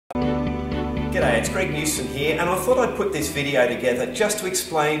G'day, it's Greg Newson here, and I thought I'd put this video together just to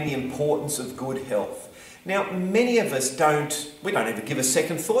explain the importance of good health. Now, many of us don't even give a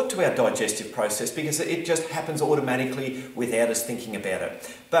second thought to our digestive process because it just happens automatically without us thinking about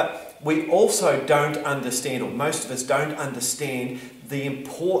it. But we also don't understand, or most of us don't understand, the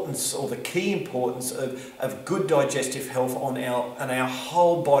importance or the key importance of good digestive health on our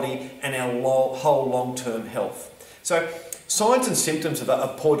whole body and our whole long-term health. So, signs and symptoms of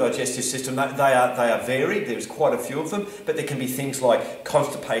a poor digestive system, they are varied. There's quite a few of them, but there can be things like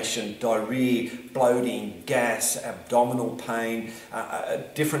constipation, diarrhea, bloating, gas, abdominal pain, a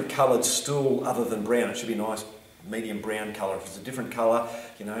different coloured stool other than brown. It should be nice medium brown colour. If it's a different colour,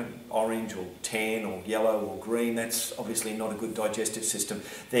 you know, orange or tan or yellow or green, that's obviously not a good digestive system.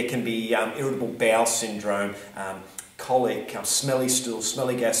 There can be irritable bowel syndrome, colic, smelly stool,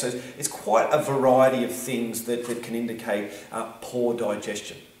 smelly gas. So it's quite a variety of things that can indicate poor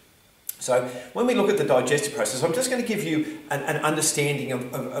digestion. So when we look at the digestive process, I'm just going to give you an understanding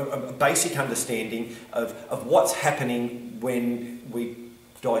a basic understanding of what's happening when we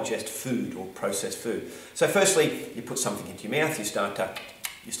digest food or process food. So firstly, you put something into your mouth, you start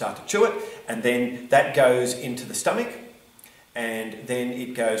to chew it, and then that goes into the stomach. And then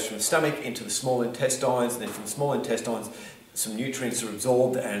it goes from the stomach into the small intestines, and then from the small intestines some nutrients are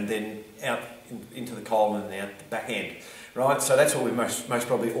absorbed and then out into the colon and out the back end, right? So that's what we most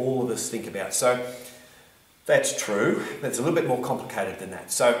probably all of us think about. So that's true, but it's a little bit more complicated than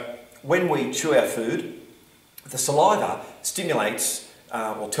that. So when we chew our food, the saliva stimulates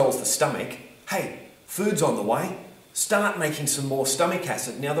or tells the stomach, hey, food's on the way, start making some more stomach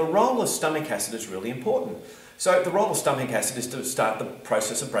acid. Now the role of stomach acid is really important. So the role of stomach acid is to start the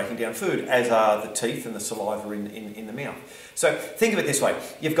process of breaking down food, as are the teeth and the saliva in the mouth. So think of it this way.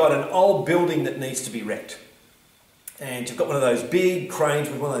 You've got an old building that needs to be wrecked. And you've got one of those big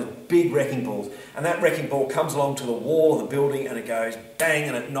cranes with one of those big wrecking balls. And that wrecking ball comes along to the wall of the building and it goes bang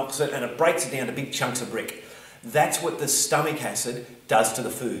and it knocks it and it breaks it down to big chunks of brick. That's what the stomach acid does to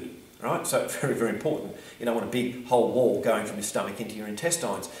the food. Right? So very, very important. You don't want a big whole wall going from your stomach into your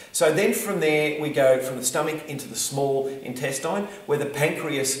intestines. So then from there we go from the stomach into the small intestine where the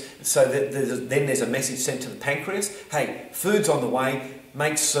pancreas, so that then there's a message sent to the pancreas, hey, food's on the way,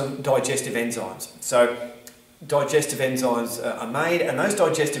 make some digestive enzymes. So digestive enzymes are made, and those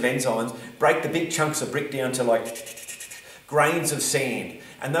digestive enzymes break the big chunks of brick down to like grains of sand.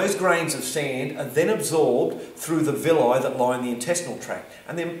 And those grains of sand are then absorbed through the villi that line the intestinal tract.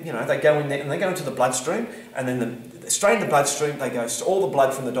 And then, you know, they go in there and they go into the bloodstream, and then straight in the bloodstream, they go, so all the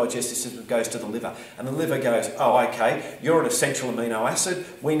blood from the digestive system goes to the liver. And the liver goes, oh, okay, you're an essential amino acid,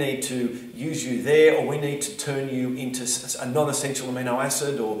 we need to use you there, or we need to turn you into a non-essential amino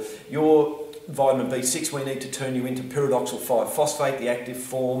acid, or you're vitamin B6, we need to turn you into pyridoxal 5-phosphate, the active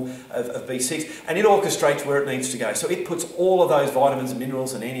form of B6, and it orchestrates where it needs to go. So it puts all of those vitamins and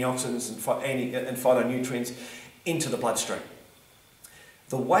minerals and antioxidants and phytonutrients into the bloodstream.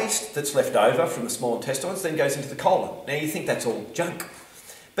 The waste that's left over from the small intestines then goes into the colon. Now you think that's all junk,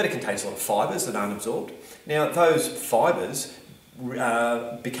 but it contains a lot of fibres that aren't absorbed. Now those fibres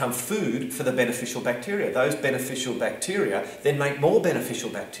become food for the beneficial bacteria. Those beneficial bacteria then make more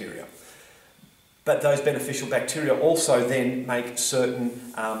beneficial bacteria. But those beneficial bacteria also then make certain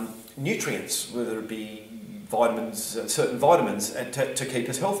nutrients, whether it be vitamins, certain vitamins, to keep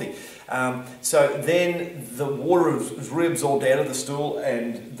us healthy. So then the water is reabsorbed out of the stool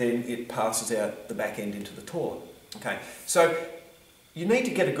and then it passes out the back end into the toilet. Okay, so you need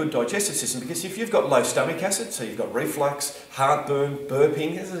to get a good digestive system, because if you've got low stomach acid, so you've got reflux, heartburn,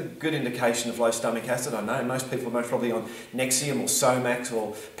 burping, this is a good indication of low stomach acid. I know most people are most probably on Nexium or Somax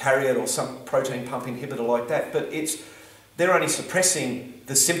or Pariet or some protein pump inhibitor like that, but they're only suppressing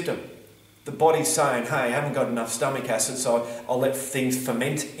the symptom. The body's saying, hey, I haven't got enough stomach acid, so I'll let things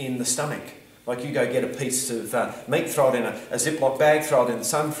ferment in the stomach. Like you go get a piece of meat, throw it in a Ziploc bag, throw it in the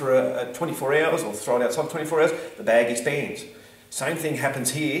sun for 24 hours, or throw it outside 24 hours, the bag expands. Same thing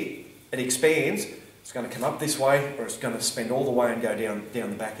happens here, it expands, it's going to come up this way, or it's going to spend all the way and go down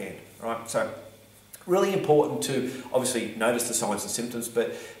the back end, right? So really important to obviously notice the signs and symptoms,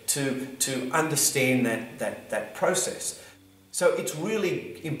 but to understand that process. So it's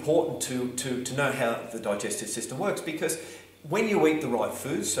really important to know how the digestive system works, because when you eat the right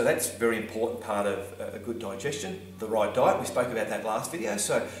foods, so that's a very important part of a good digestion, the right diet, we spoke about that last video,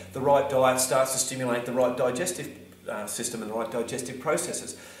 so the right diet starts to stimulate the right digestive system and the right digestive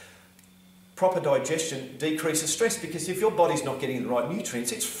processes. proper digestion decreases stress, because if your body's not getting the right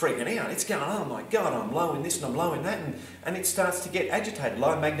nutrients, it's freaking out. It's going, oh my God, I'm low in this and I'm low in that, and it starts to get agitated.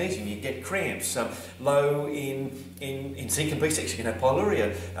 Low in magnesium, you get cramps. Low in zinc and B6, you can have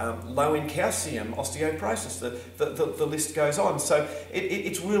pyroluria. Low in calcium, osteoporosis. The list goes on. So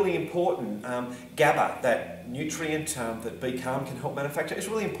it's really important. GABA, that nutrient that Be Calm can help manufacture, is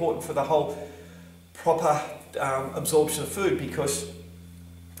really important for the whole proper absorption of food, because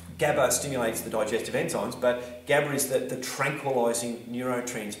GABA stimulates the digestive enzymes, but GABA is the tranquilizing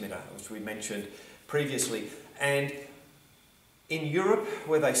neurotransmitter, which we mentioned previously. And in Europe,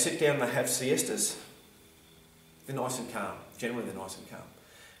 where they sit down and they have siestas, they're nice and calm. Generally, they're nice and calm.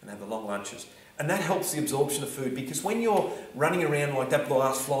 And they have the long lunches. And that helps the absorption of food, because when you're running around like that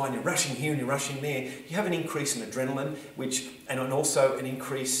blue-ass fly and you're rushing here and you're rushing there, you have an increase in adrenaline, and also an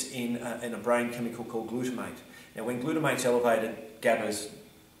increase in a brain chemical called glutamate. Now, when glutamate's elevated, GABA's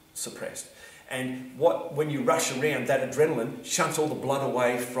suppressed. And when you rush around, that adrenaline shunts all the blood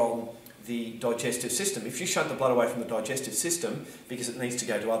away from the digestive system. If you shunt the blood away from the digestive system because it needs to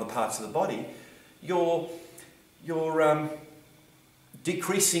go to other parts of the body, you're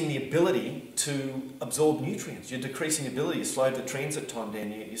decreasing the ability to absorb nutrients. You're decreasing the ability, you slow the transit time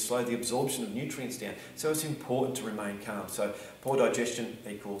down, you slow the absorption of nutrients down. So it's important to remain calm. So poor digestion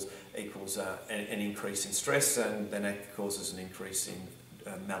equals an increase in stress, and then that causes an increase in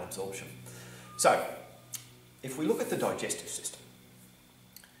malabsorption. So if we look at the digestive system,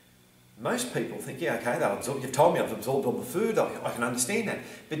 most people think, yeah, okay, they'll absorb. You've told me I've absorbed all the food, I can understand that.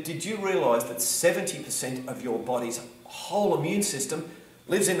 But did you realise that 70% of your body's whole immune system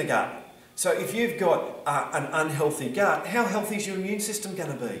lives in the gut? So if you've got an unhealthy gut, how healthy is your immune system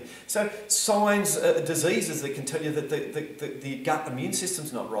going to be? So signs, diseases that can tell you that the gut immune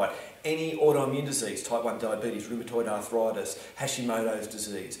system's not right. Any autoimmune disease, type 1 diabetes, rheumatoid arthritis, Hashimoto's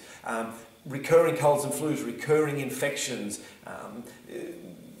disease, recurring colds and flus, recurring infections,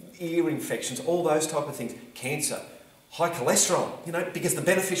 ear infections, all those type of things, cancer, high cholesterol, because the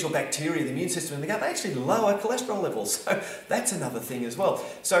beneficial bacteria, the immune system in the gut, they actually lower cholesterol levels. So that's another thing as well.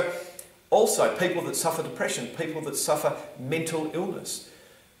 So also, people that suffer depression, people that suffer mental illness,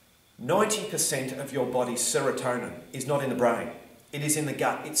 90% of your body's serotonin is not in the brain. It is in the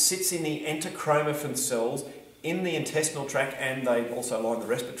gut. It sits in the enterochromaffin cells in the intestinal tract, and they also line the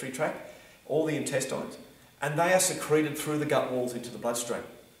respiratory tract, all the intestines, and they are secreted through the gut walls into the bloodstream.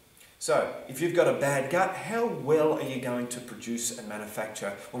 So, if you've got a bad gut, how well are you going to produce and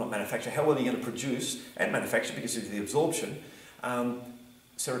manufacture, well, not manufacture, how well are you going to produce and manufacture, because of the absorption,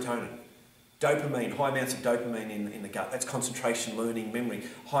 serotonin? Dopamine, high amounts of dopamine in the gut. That's concentration, learning, memory.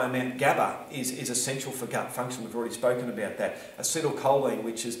 High amount GABA is essential for gut function. We've already spoken about that. Acetylcholine,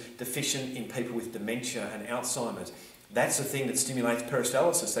 which is deficient in people with dementia and Alzheimer's. That's the thing that stimulates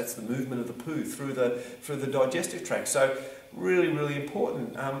peristalsis. That's the movement of the poo through the digestive tract. So really, really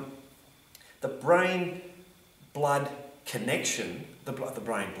important. The brain-blood connection, the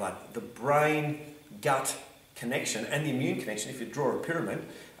brain-gut connection and the immune connection, if you draw a pyramid,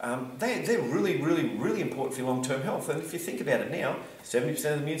 they're really, really, really important for your long-term health. And if you think about it now, 70% of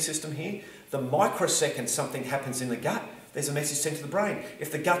the immune system here, the microsecond something happens in the gut, there's a message sent to the brain.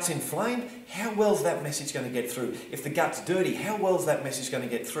 If the gut's inflamed, how well is that message going to get through? If the gut's dirty, how well is that message going to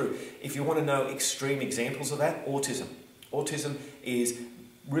get through? If you want to know extreme examples of that, autism. Autism is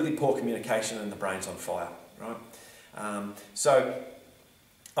really poor communication and the brain's on fire, right? So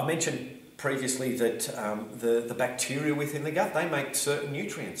I mentioned previously that the bacteria within the gut, they make certain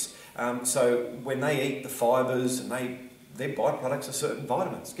nutrients. So when they eat the fibres, and their byproducts are certain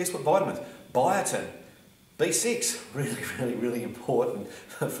vitamins. Guess what vitamins? Biotin, B6, really, really, really important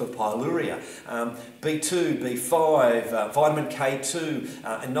for pyroluria. B2, B5, vitamin K2,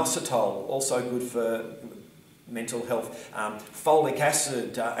 inositol, also good for mental health, folic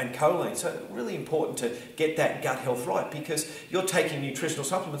acid and choline. So really important to get that gut health right, because you're taking nutritional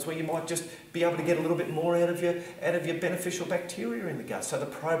supplements where you might just be able to get a little bit more out of your beneficial bacteria in the gut. So the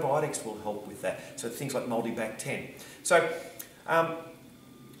probiotics will help with that. So things like Multibac 10. So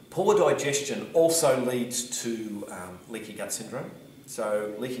poor digestion also leads to leaky gut syndrome.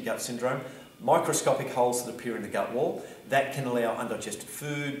 So leaky gut syndrome, microscopic holes that appear in the gut wall, that can allow undigested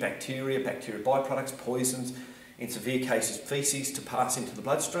food, bacteria byproducts, poisons, in severe cases feces, to pass into the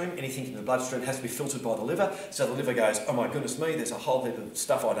bloodstream. Anything in the bloodstream has to be filtered by the liver, so the liver goes, oh my goodness me, there's a whole heap of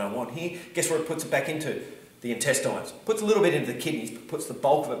stuff I don't want here. Guess where it puts it back into? The intestines. Puts a little bit into the kidneys, but puts the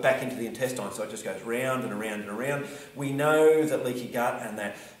bulk of it back into the intestines, so it just goes round and around and around. We know that leaky gut and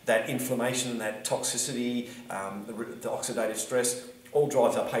that inflammation and that toxicity, the oxidative stress, all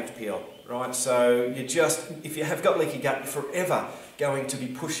drives up HPL, right? So if you have got leaky gut, you're forever going to be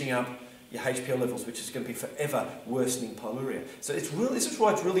pushing up your HPL levels, which is going to be forever worsening pyroluria. So this is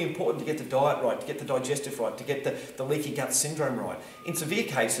why it's really important to get the diet right, to get the digestive right, to get the leaky gut syndrome right. In severe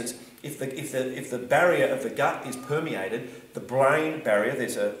cases, if the barrier of the gut is permeated, the brain barrier,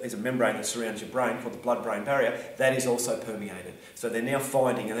 there's a membrane that surrounds your brain called the blood-brain barrier, that is also permeated. So they're now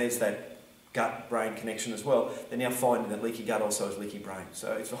finding, and there's that gut-brain connection as well, they're now finding that leaky gut also is leaky brain.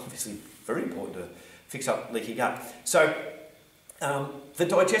 So it's obviously very important to fix up leaky gut. So the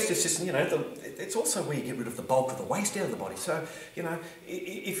digestive system, it's also where you get rid of the bulk of the waste out of the body. So,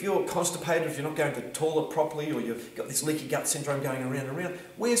 if you're constipated, if you're not going to the toilet properly, or you've got this leaky gut syndrome going around and around,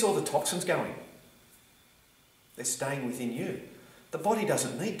 where's all the toxins going? They're staying within you. The body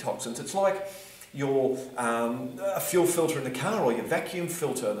doesn't need toxins. It's like your a fuel filter in the car, or your vacuum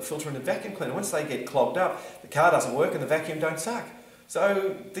filter, the filter in the vacuum cleaner. Once they get clogged up, the car doesn't work and the vacuum don't suck.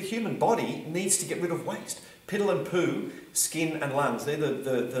 So the human body needs to get rid of waste. Piddle and poo, skin and lungs, they're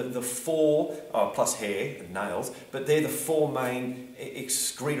the four, plus hair and nails, but they're the four main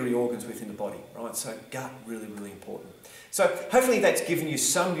excretory organs within the body, right? So gut, really, really important. So hopefully that's given you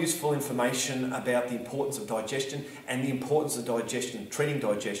some useful information about the importance of digestion and the importance of digestion, treating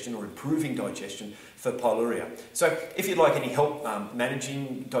digestion or improving digestion for pyroluria. So if you'd like any help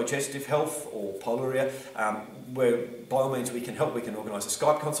managing digestive health or pyroluria, where by all means we can help. We can organise a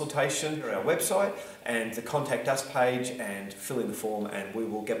Skype consultation or our website and the contact us page, and fill in the form, and we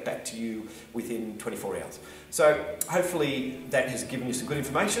will get back to you within 24 hours. So hopefully that has given you some good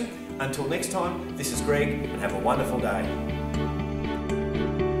information. Until next time, this is Greg, and have a wonderful day.